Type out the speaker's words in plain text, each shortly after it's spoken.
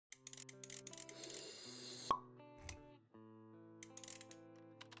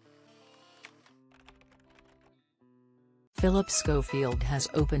Phillip Schofield has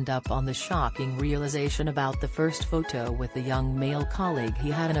opened up on the shocking realization about the first photo with the young male colleague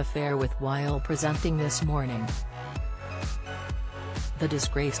he had an affair with while presenting This Morning. The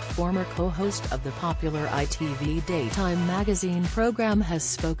disgraced former co-host of the popular ITV daytime magazine program has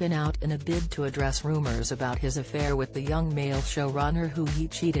spoken out in a bid to address rumors about his affair with the young male showrunner who he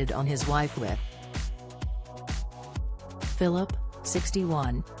cheated on his wife with. Phillip,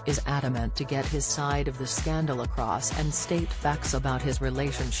 61, is adamant to get his side of the scandal across and state facts about his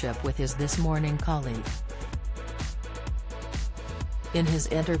relationship with his This Morning colleague. In his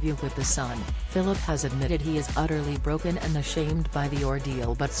interview with The Sun, Phillip has admitted he is utterly broken and ashamed by the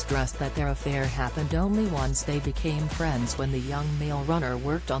ordeal but stressed that their affair happened only once they became friends when the young male runner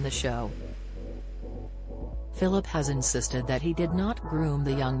worked on the show. Phillip has insisted that he did not groom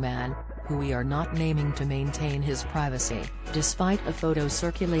the young man, who we are not naming to maintain his privacy, despite a photo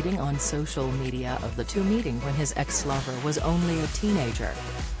circulating on social media of the two meeting when his ex-lover was only a teenager.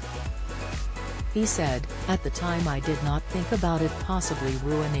 He said, "At the time I did not think about it possibly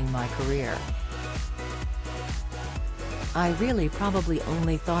ruining my career. I really probably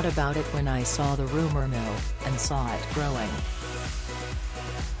only thought about it when I saw the rumor mill, and saw it growing.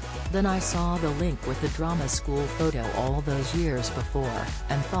 Then I saw the link with the drama school photo all those years before,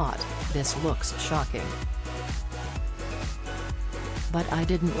 and thought, this looks shocking. But I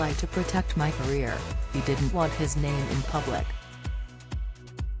didn't like to protect my career, he didn't want his name in public.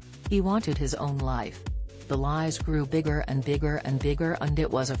 He wanted his own life. The lies grew bigger and bigger and bigger and it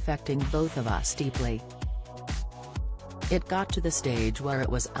was affecting both of us deeply. It got to the stage where it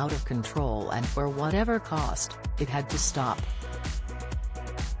was out of control and for whatever cost, it had to stop."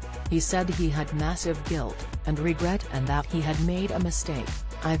 He said he had massive guilt and regret and that he had made a mistake.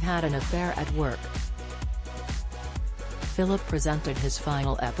 "I've had an affair at work." Phillip presented his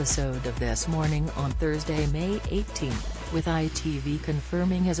final episode of This Morning on Thursday, May 18, with ITV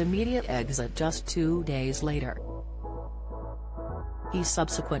confirming his immediate exit just 2 days later. He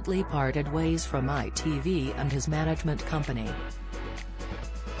subsequently parted ways from ITV and his management company.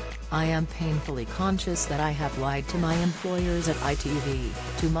 "I am painfully conscious that I have lied to my employers at ITV,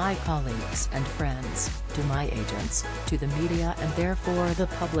 to my colleagues and friends, to my agents, to the media and therefore the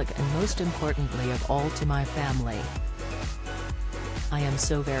public and most importantly of all to my family. I am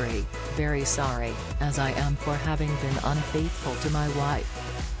so very, very sorry, as I am for having been unfaithful to my wife,"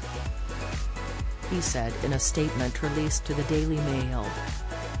 he said in a statement released to the Daily Mail.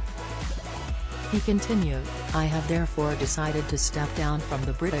 He continued, "I have therefore decided to step down from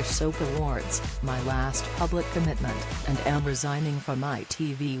the British Soap Awards, my last public commitment, and am resigning from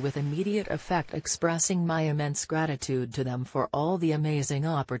ITV with immediate effect, expressing my immense gratitude to them for all the amazing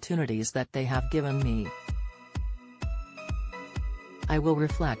opportunities that they have given me. I will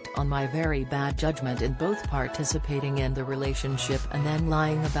reflect on my very bad judgment in both participating in the relationship and then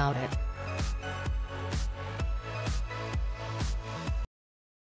lying about it.